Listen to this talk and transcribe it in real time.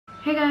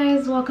Hey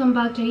guys, welcome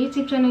back to our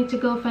YouTube channel. To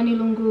go Fanny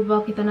Lungu,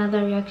 back with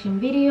another reaction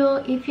video.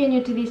 If you're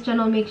new to this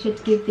channel, make sure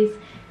to give this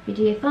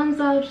video a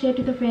thumbs up, share it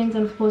with your friends,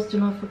 and of course do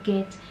not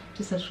forget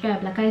to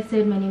subscribe. Like I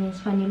said, my name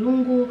is Fanny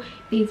Lungu. If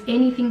there's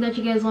anything that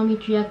you guys want me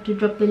to react to,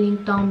 drop the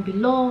link down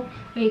below,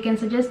 or you can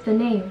suggest the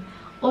name.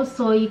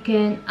 Also, you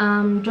can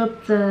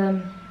drop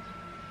the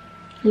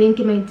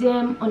link in my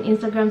DM on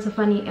Instagram, so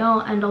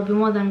Fanny&L, and I'll be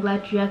more than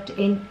glad to react to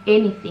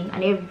anything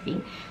and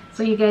everything.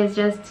 So you guys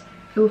just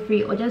feel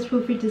free, or just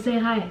feel free to say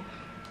hi.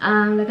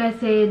 Like I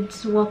said,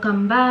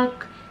 welcome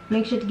back.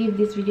 Make sure to give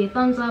this video a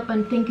thumbs up,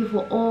 and thank you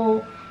for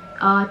all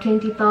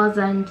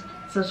 20,000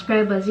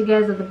 subscribers. You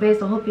guys are the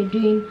best. I hope you're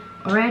doing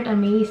alright,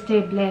 and may you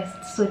stay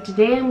blessed. So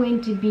today I'm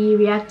going to be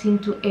reacting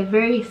to a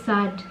very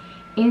sad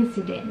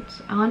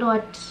incident. I wonder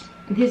what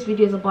this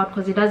video is about,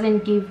 because it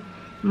doesn't give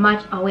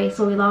much away.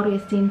 So without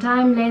wasting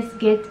time, let's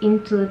get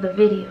into the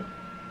video.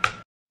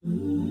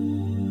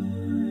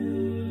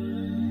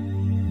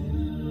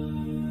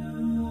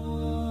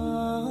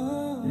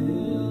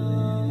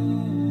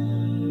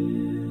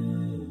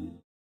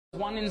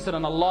 One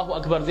incident, Allahu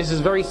Akbar, this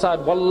is very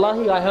sad.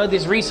 Wallahi, I heard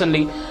this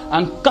recently,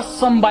 and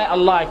qasam by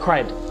Allah, I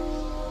cried.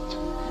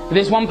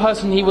 This one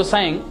person, he was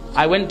saying,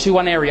 I went to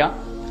one area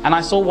and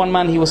I saw one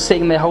man, he was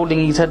sitting there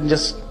holding his head and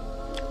just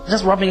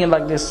rubbing it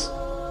like this.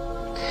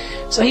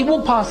 So he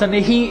walked past and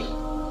he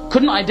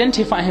couldn't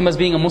identify him as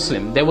being a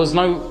Muslim. There was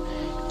no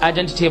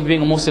identity of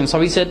being a Muslim. So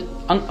he said,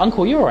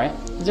 Uncle, you alright?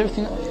 Is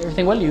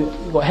everything well? You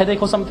got a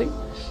headache or something?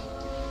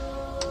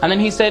 And then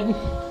he said,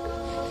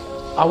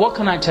 what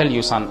can I tell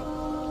you, son?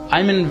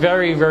 I'm in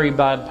very, very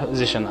bad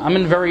position. I'm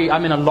in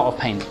a lot of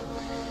pain.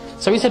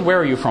 So he said, where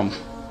are you from?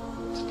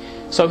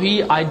 So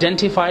he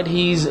identified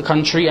his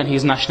country and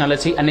his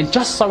nationality, and it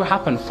just so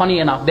happened, funny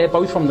enough, they're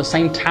both from the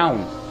same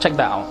town. Check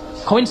that out.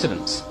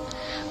 Coincidence.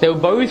 They were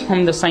both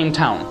from the same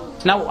town.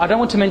 Now, I don't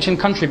want to mention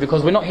country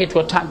because we're not here to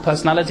attack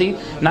personality,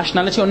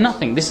 nationality, or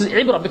nothing. This is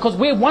ibrah, because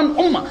we're one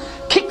ummah.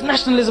 Kick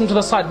nationalism to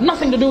the side.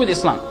 Nothing to do with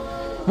Islam.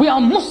 We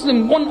are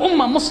Muslim, one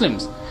ummah,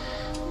 Muslims.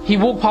 He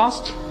walked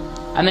past,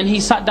 and then he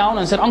sat down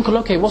and said, Uncle,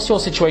 okay, what's your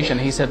situation?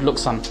 He said, look,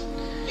 son,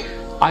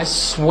 I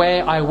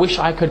swear, I wish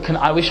I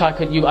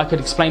could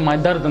explain my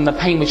dard and the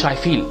pain which I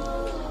feel.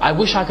 I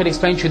wish I could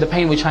explain to you the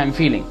pain which I am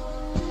feeling.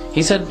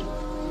 He said,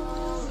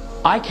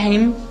 I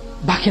came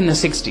back in the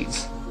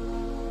 60s.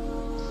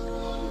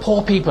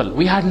 Poor people,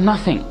 we had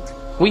nothing.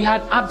 We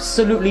had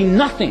absolutely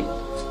nothing.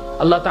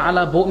 Allah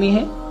Ta'ala brought me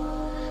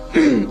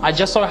here. I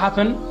just so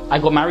happened, I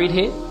got married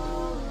here.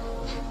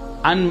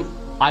 And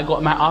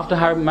after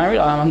I married,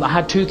 I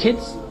had 2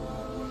 kids.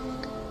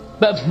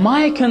 But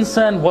my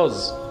concern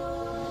was,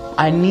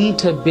 I need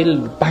to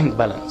build bank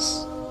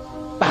balance.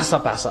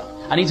 Basa.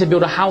 I need to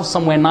build a house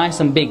somewhere nice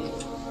and big.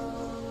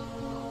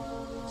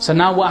 So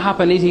now what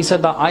happened is, he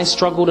said that I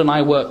struggled and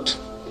I worked.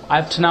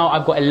 I've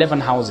got 11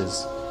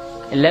 houses.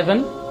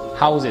 11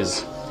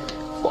 houses.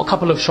 Got a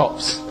couple of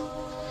shops.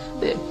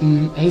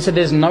 He said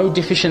there's no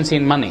deficiency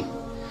in money.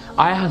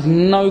 I have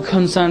no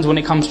concerns when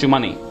it comes to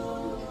money.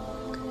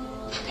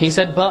 He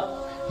said, but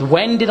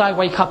when did I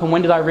wake up and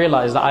when did I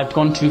realize that I've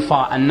gone too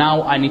far and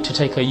now I need to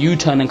take a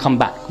U-turn and come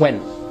back? When?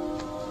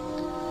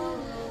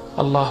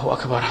 Allahu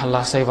Akbar,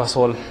 Allah save us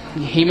all.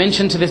 He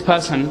mentioned to this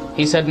person,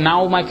 he said,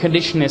 now my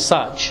condition is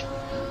such,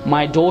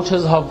 my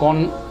daughters have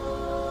gone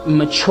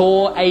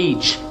mature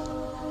age.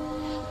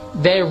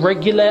 Their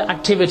regular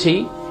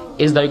activity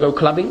is they go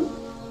clubbing.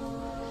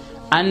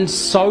 And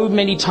so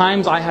many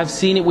times I have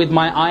seen it with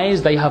my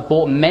eyes, they have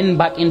brought men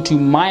back into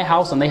my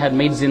house and they had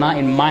made zina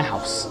in my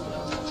house.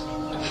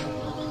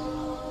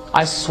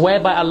 I swear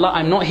by Allah,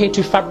 I'm not here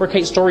to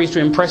fabricate stories to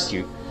impress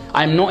you.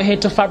 I'm not here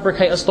to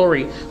fabricate a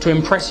story to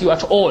impress you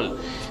at all.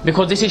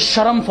 Because this is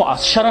sharam for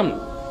us, sharam.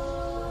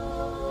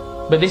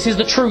 But this is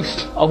the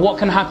truth of what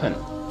can happen.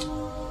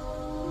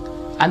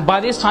 And by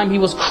this time he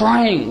was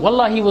crying.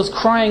 Wallah, he was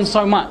crying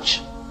so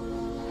much.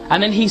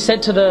 And then he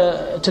said to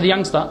the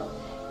youngster,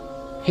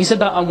 he said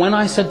that, and when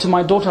I said to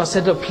my daughter, I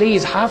said,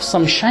 please have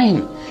some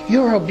shame.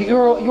 You're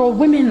a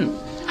woman.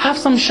 Have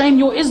some shame.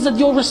 Your izzat,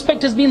 your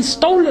respect has been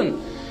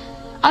stolen.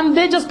 And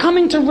they're just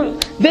coming to,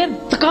 the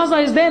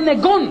taqaza is there and they're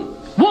gone.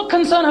 What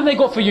concern have they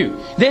got for you?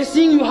 They're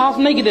seeing you half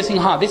naked, they're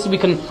saying,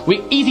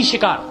 we easy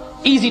shikar,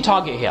 easy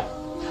target here.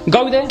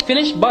 Go there,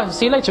 finish, bye,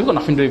 see you later, we've got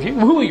nothing to do with you.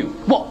 Who are you?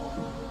 What?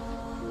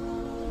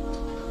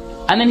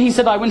 And then he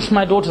said, I went to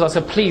my daughters, I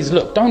said, please,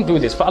 look, don't do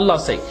this, for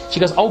Allah's sake.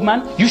 She goes, old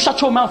man, you shut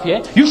your mouth,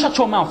 yeah? You shut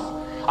your mouth.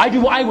 I do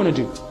what I want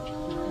to do.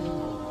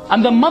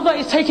 And the mother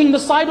is taking the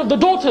side of the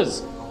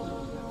daughters.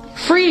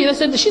 Free, they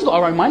said, she's got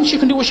her own mind, she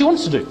can do what she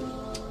wants to do.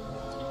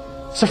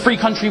 It's a free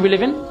country we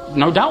live in.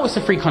 No doubt it's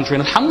a free country.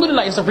 And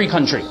alhamdulillah, it's a free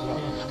country.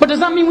 But does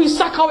that mean we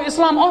sack our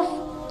Islam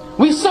off?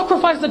 We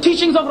sacrifice the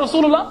teachings of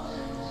Rasulullah?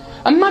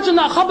 Imagine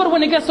that khabar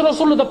when it gets to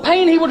Rasulullah, the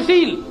pain he would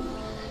feel.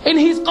 In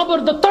his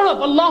qabr, the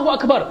tarab, Allahu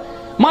Akbar.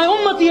 My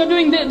ummati are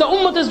doing this, the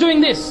ummah is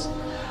doing this.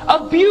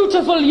 A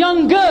beautiful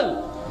young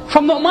girl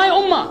from my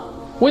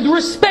ummah, with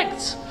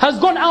respect, has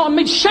gone out and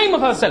made shame of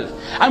herself.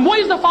 And what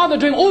is the father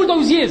doing all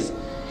those years?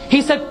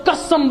 He said,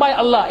 qasam by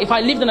Allah, if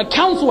I lived in a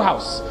council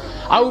house,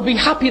 I would be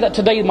happy that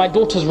today my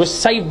daughters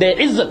received their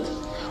izzat.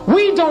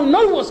 We don't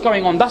know what's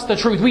going on, that's the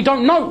truth, we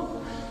don't know.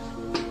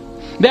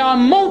 There are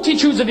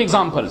multitudes of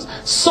examples,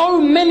 so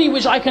many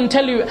which I can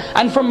tell you,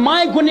 and from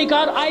my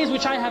gunagar eyes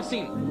which I have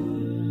seen.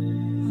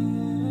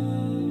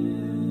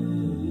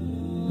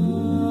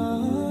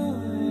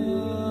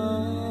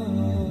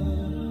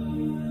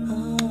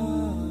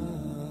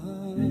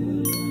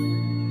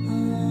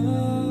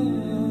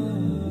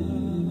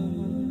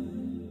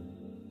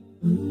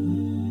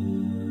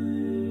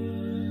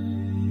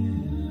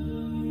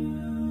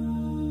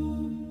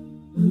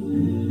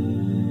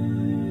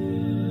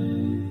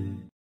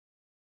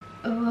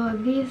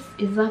 This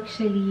is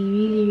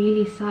actually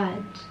really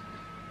sad.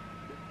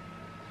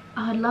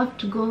 I'd love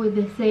to go with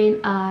the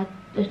saying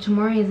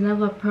tomorrow is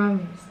never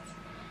promised.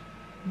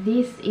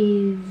 This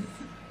is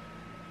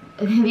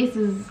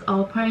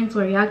our parents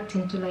were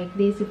reacting to like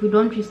this. If we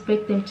don't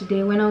respect them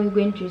today, when are we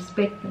going to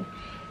respect them?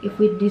 If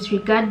we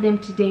disregard them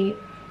today,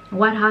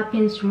 what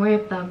happens tomorrow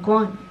if they're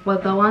gone? Well,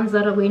 the ones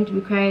that are going to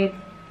be crying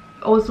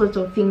all sorts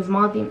of things,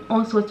 mouthing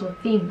all sorts of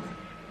things.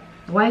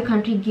 Why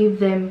can't we give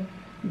them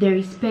the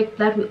respect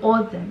that we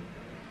owe them?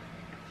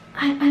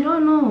 I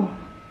don't know.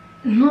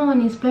 No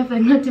one is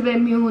perfect, not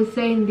even me who's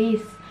saying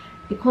this,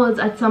 because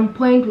at some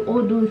point we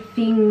all do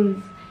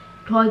things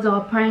towards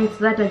our parents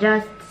that are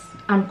just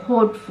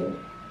uncalled for.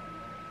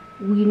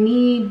 We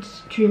need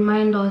to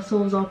remind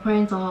ourselves our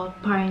parents are our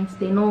parents.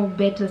 They know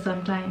better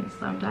sometimes,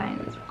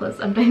 because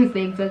sometimes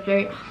they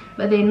exaggerate,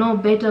 but they know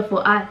better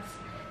for us.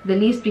 The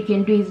least we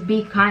can do is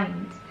be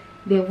kind.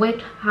 They've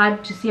worked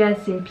hard to see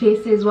us in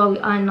places where we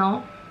are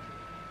now.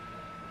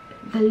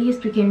 The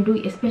least we can do,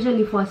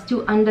 especially if we're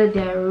still under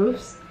their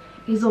roofs,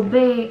 is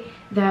obey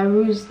their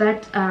rules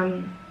that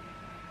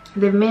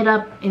they've made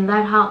up in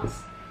that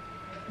house.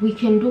 We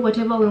can do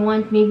whatever we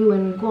want maybe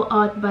when we go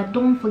out, but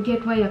don't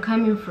forget where you're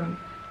coming from.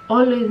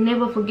 Always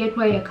never forget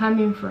where you're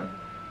coming from.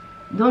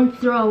 Don't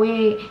throw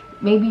away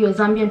maybe your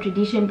Zambian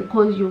tradition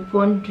because you've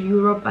gone to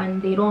Europe and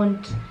they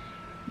don't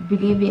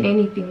believe in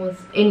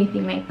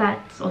anything like that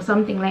or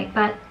something like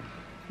that.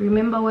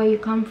 Remember where you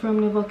come from,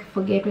 never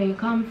forget where you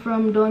come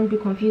from. Don't be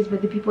confused by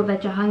the people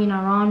that you're hanging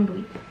around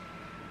with.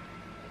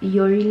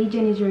 Your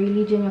religion is your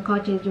religion, your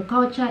culture is your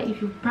culture.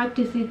 If you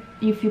practice it,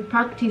 if you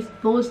practice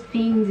those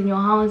things in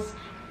your house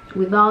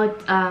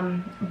without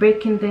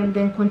breaking them,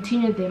 then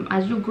continue them.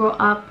 As you grow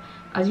up,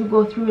 as you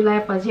go through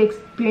life, as you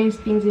experience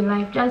things in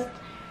life, just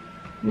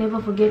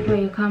never forget where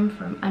you come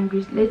from, and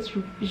let's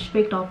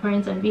respect our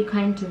parents and be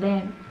kind to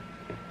them.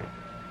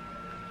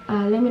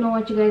 Let me know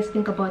what you guys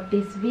think about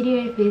this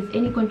video. If there's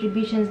any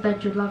contributions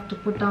that you'd love to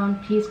put down,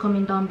 please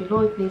comment down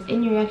below. If there's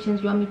any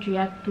reactions you want me to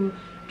react to,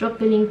 drop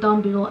the link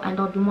down below and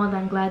I'll be more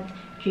than glad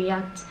to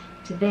react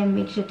to them.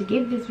 Make sure to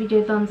give this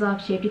video a thumbs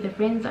up, share it with your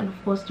friends, and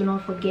of course do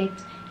not forget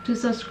to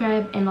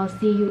subscribe, and I'll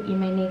see you in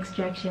my next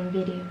reaction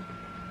video.